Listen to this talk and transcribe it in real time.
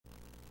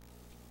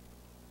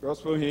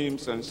Gospel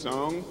Hymns and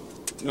Song,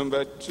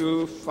 number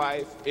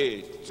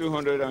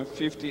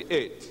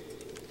 258.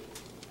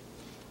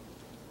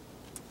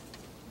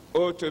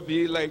 Oh, to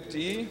be like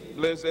thee,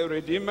 blessed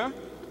Redeemer,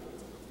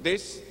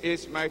 this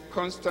is my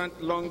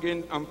constant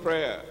longing and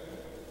prayer.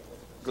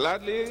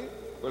 Gladly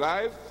will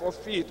I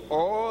forfeit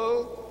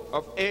all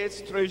of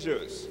earth's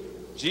treasures,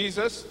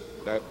 Jesus,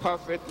 thy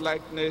perfect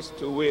likeness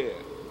to wear.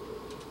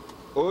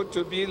 Oh,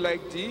 to be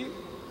like thee,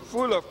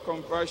 full of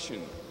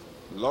compassion,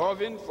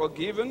 loving,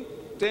 forgiving,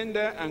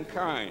 tender and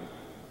kind,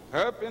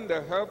 helping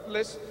the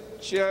helpless,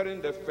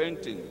 cheering the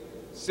fainting,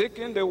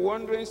 seeking the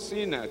wandering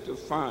sinner to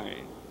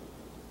find.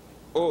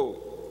 Oh,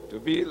 to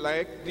be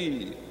like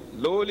thee,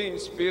 lowly in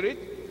spirit,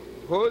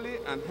 holy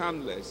and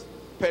harmless,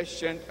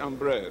 patient and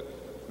brave,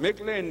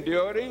 meekly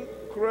enduring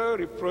cruel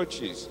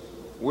reproaches,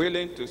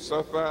 willing to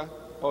suffer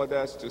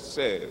others to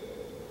save.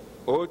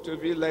 Oh, to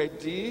be like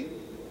thee,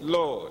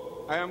 Lord,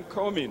 I am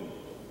coming,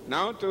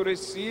 now to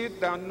receive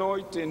the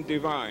anointing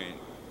divine.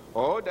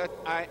 All that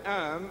I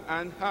am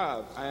and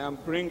have, I am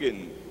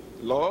bringing.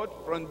 Lord,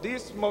 from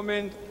this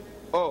moment,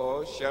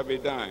 all shall be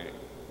thine.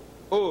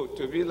 Oh,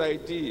 to be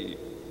like thee,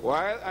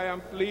 while I am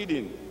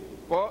pleading,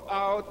 pour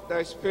out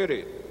thy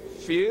spirit,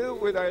 fill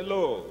with thy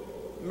love,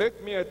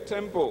 make me a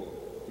temple,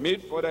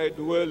 meet for thy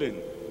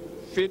dwelling,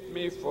 fit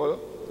me for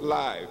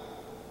life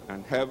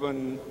and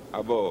heaven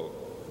above.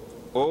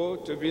 Oh,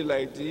 to be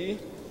like thee,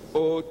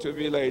 oh, to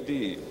be like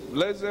thee,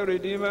 blessed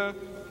Redeemer,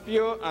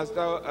 pure as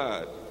thou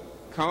art.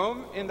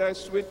 Come in thy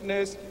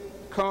sweetness,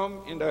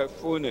 come in thy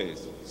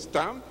fullness.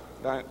 Stamp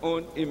thy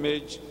own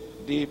image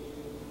deep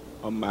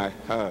on my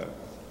heart.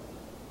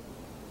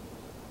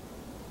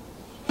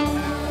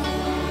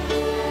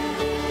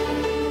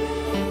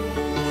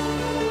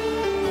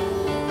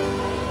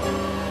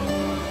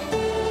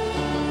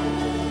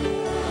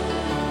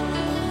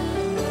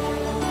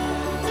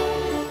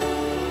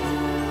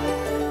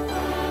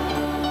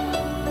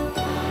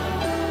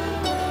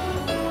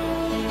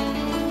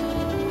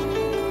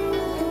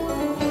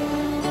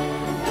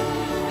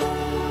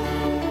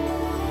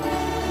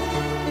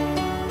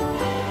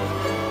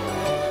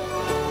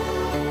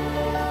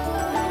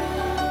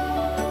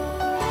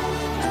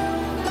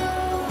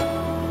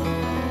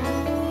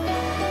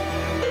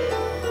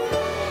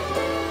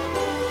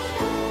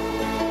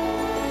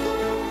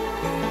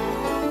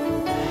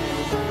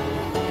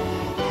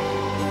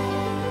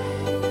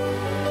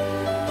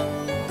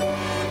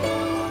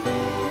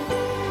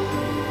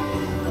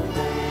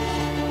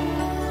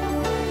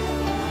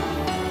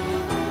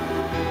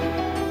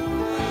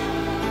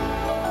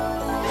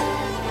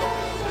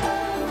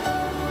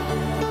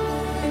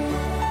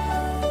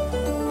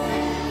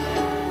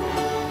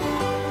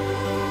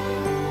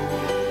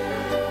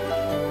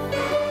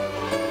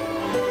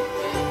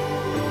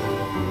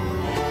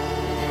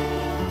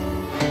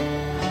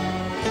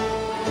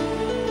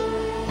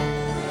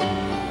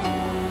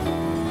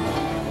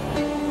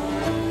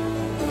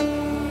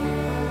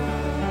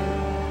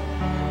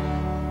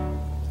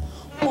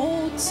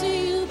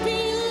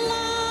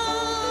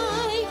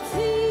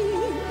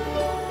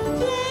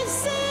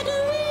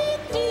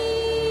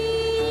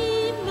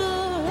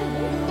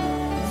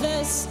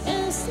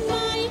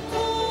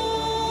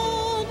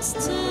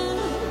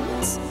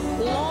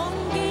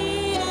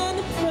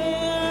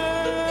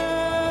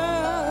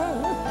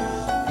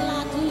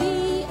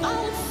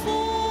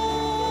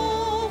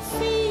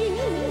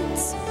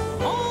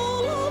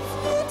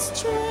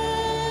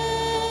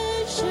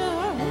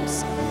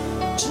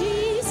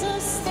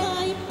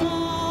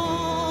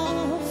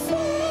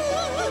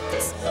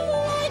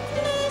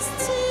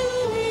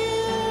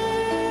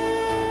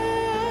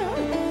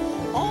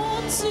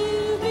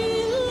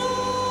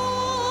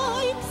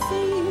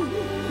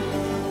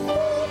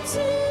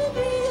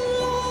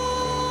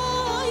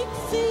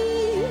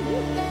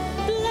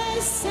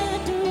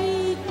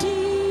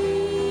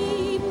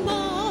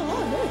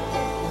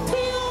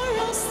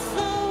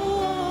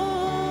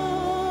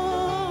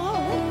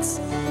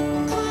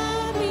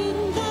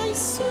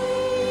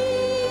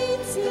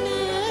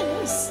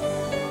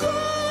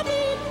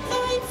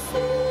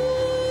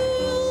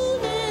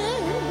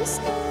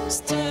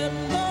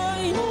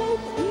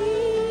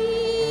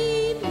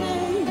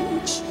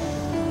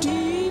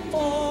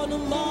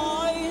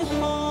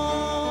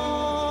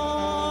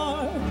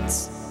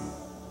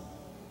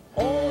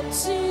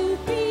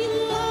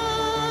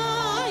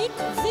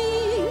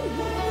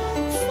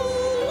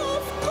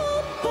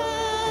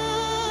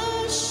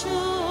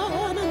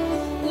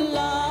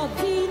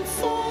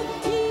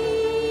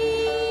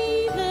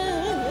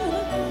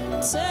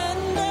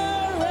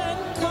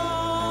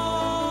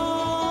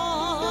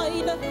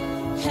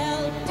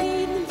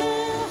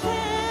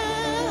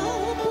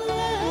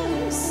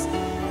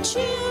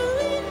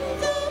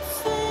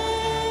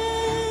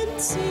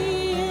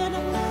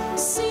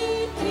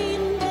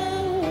 Seeking the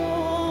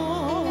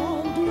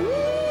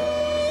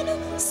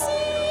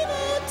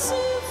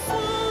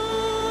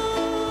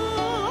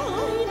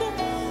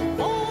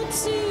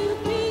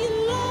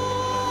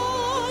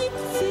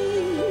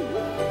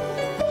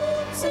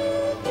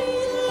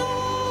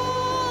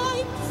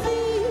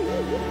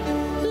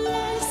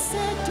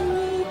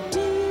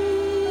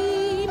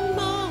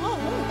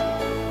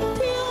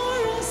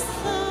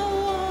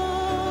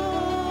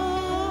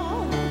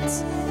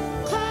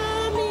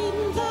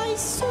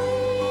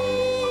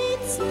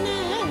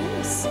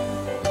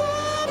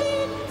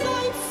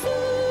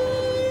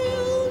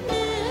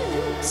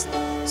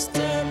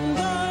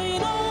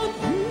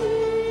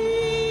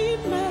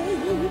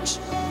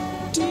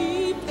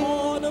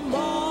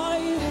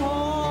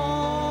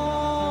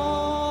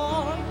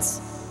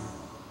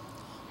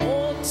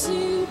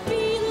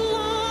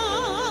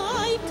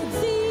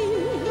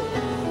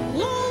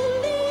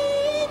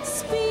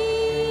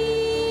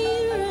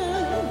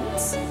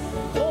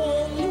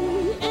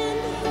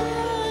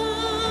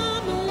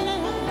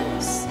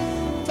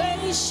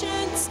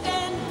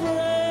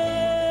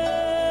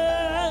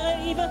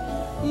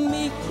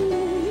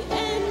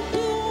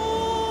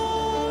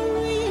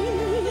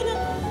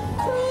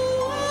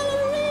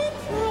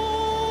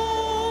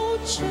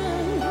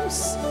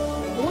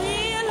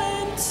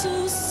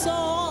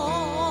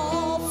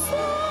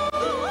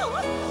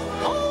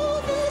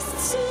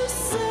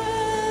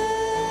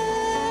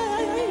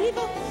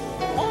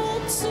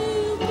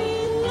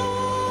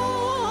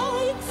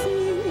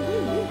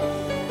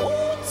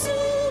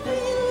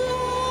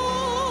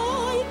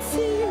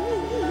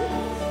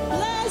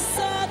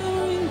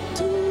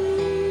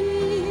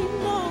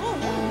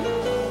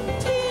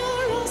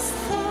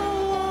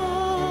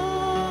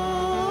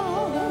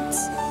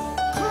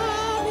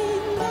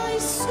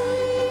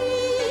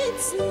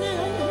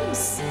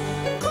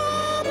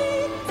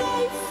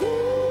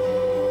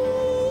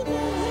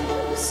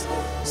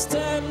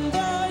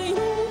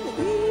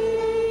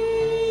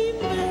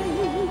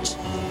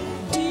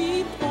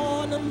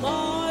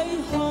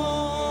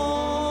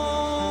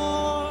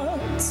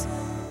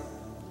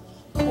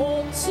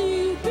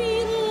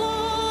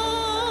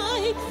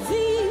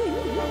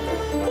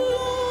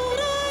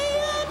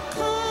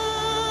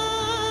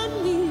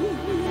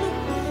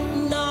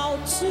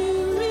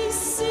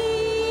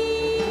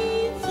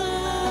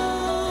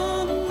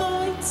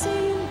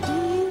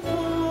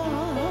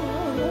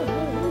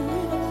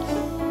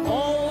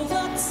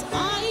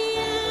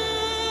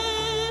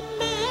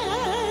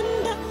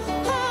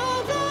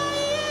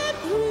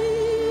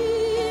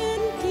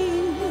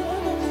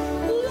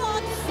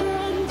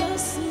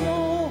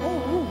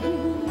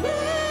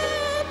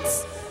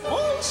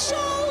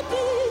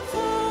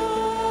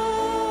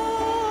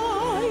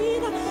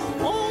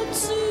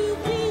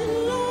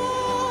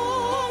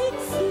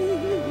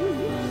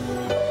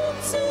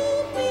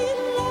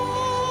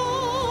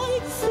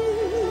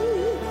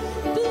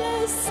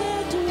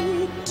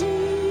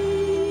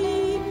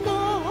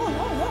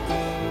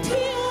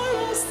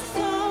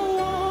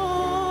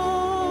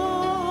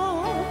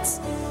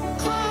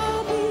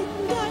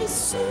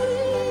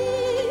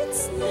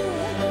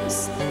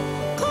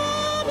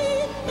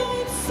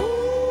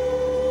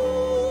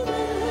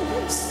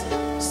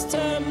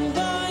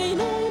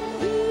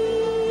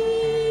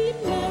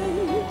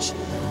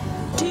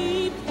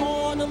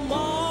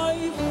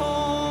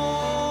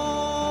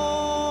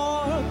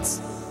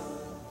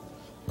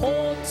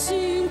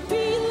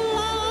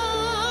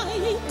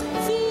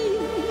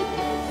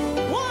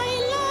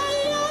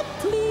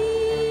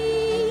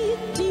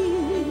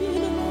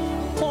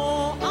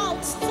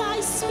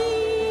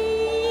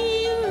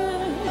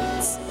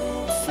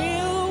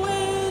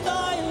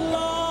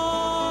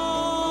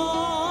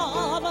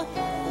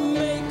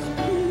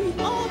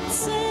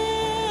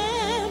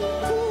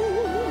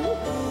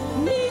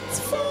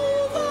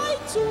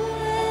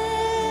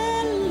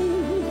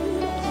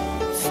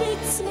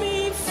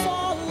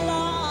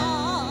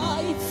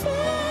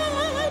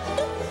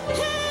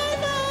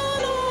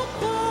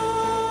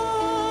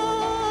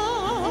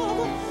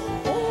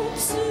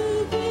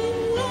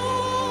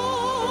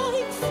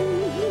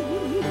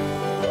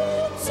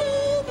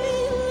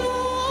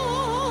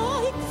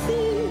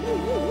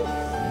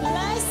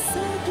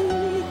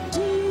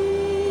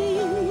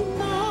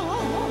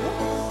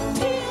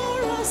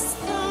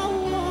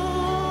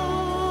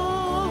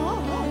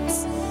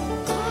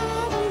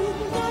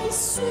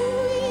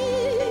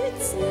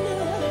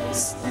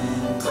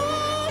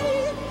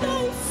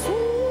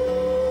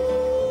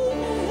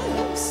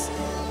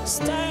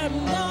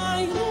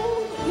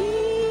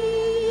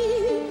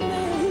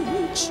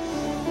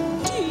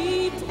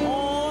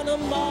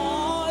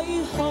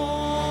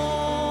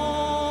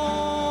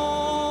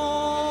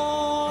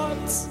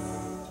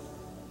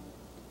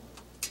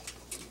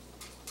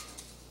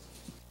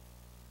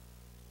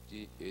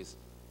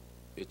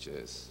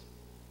HS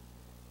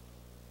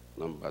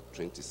number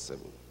 27.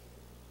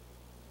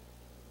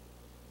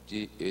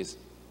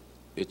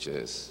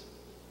 GHS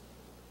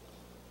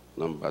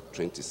number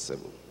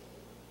 27.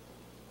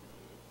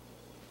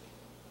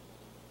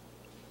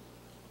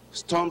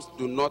 Storms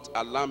do not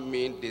alarm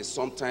me, they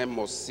sometimes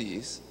must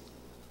cease.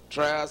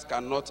 Trials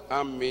cannot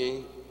harm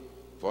me,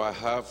 for I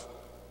have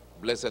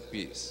blessed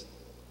peace.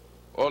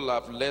 All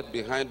I've left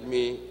behind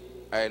me,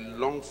 I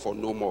long for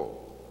no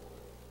more.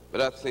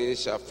 Better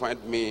things shall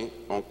find me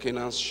on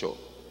Canaan's shore.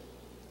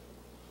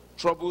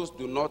 Troubles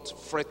do not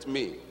fret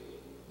me,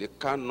 they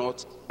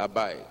cannot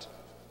abide.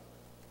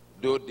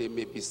 Though they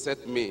may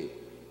beset me,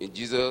 in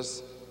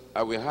Jesus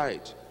I will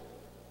hide.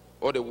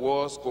 All the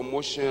world's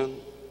commotion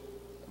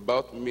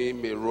about me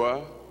may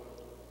roar.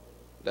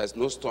 There's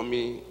no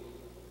stormy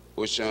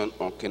ocean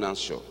on Canaan's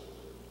shore.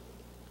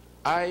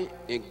 I,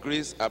 in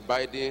grace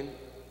abiding,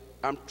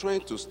 am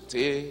trying to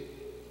stay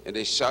in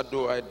the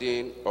shadow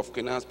hiding of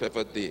Canaan's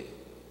perfect day.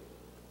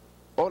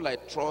 All I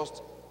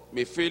trust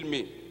may fail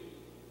me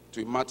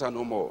to matter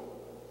no more.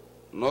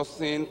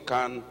 Nothing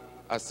can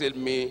assail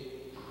me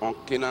on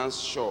Canaan's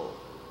shore.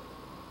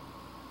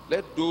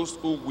 Let those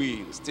who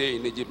will stay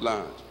in Egypt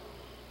land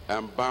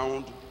and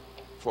bound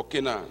for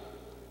Canaan,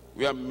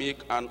 where milk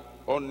and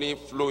honey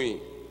flowing,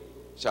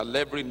 shall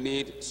every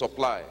need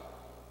supply.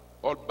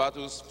 All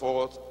battles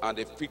fought and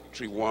the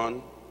victory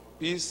won.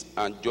 Peace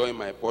and joy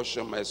my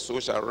portion, my soul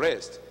shall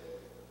rest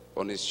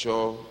on his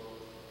shore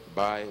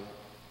by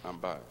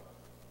and by.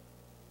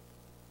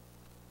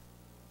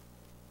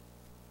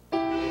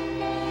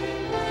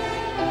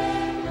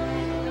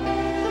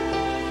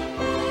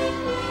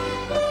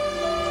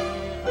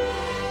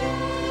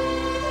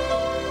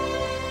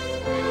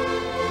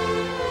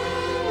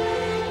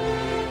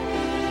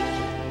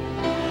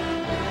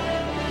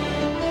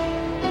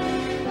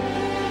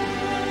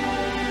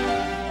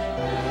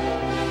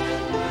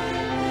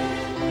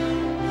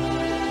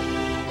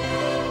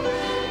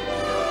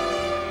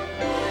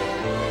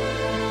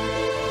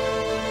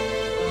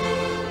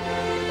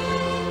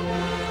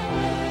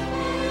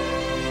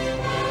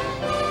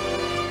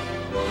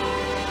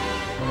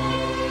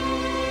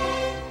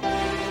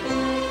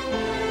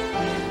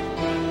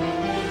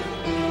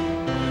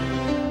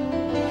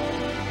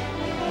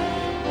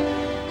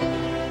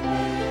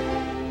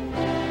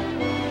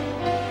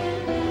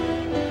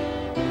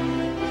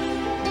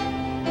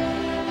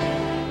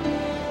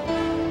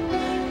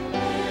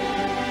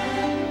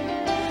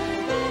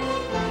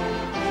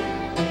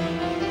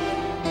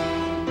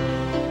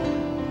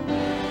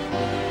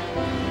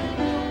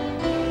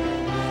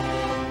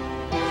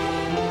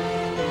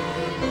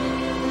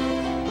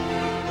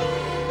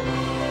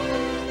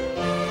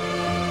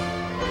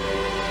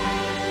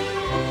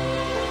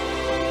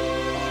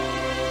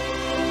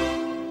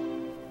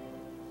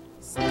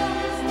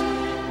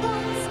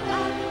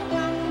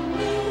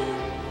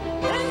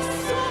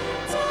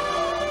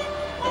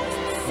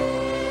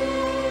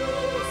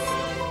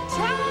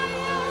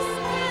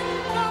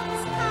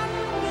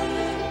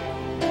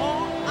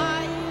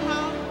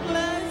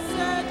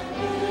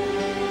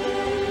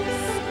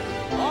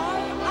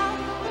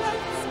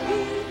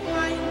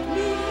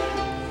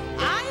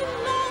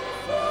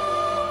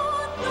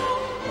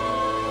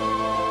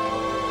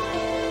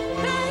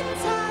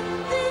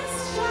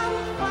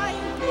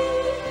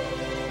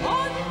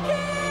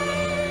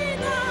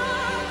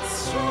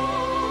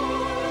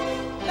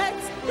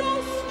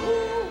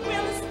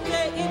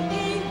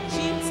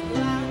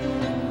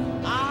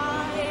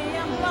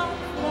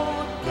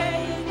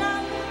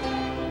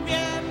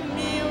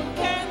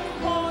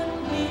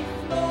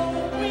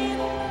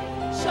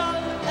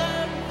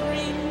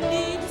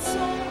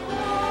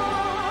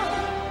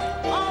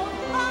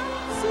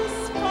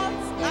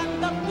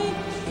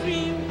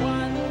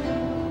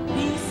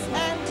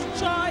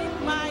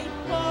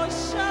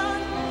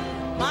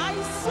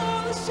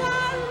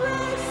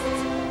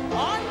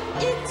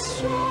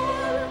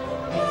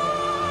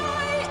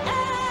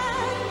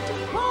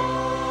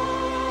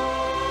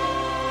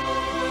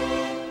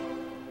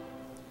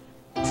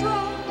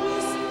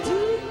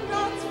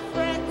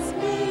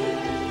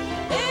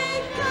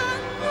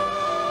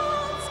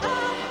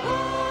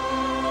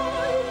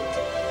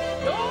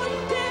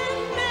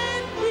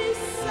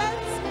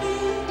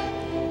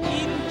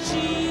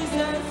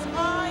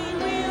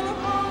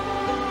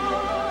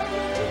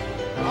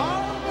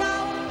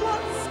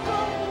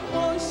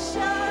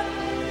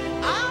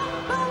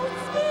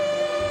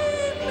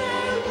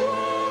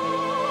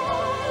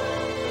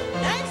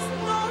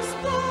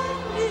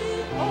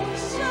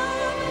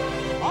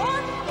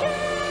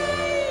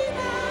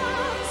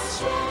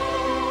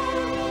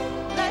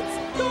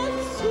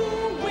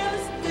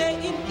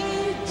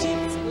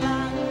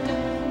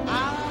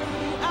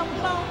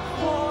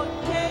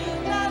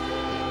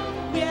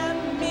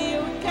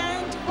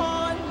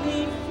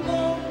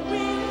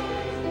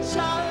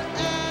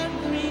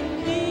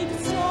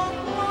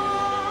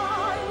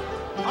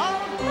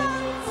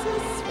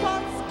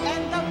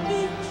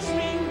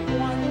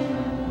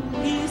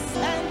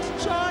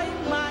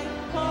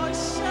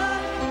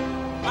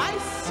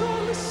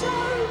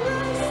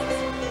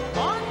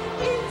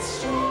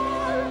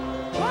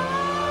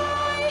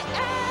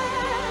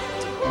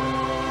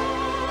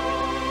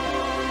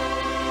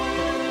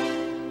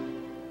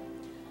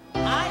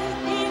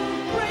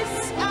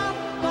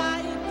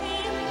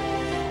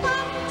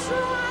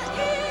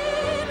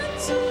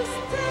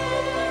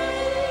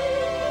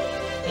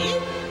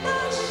 In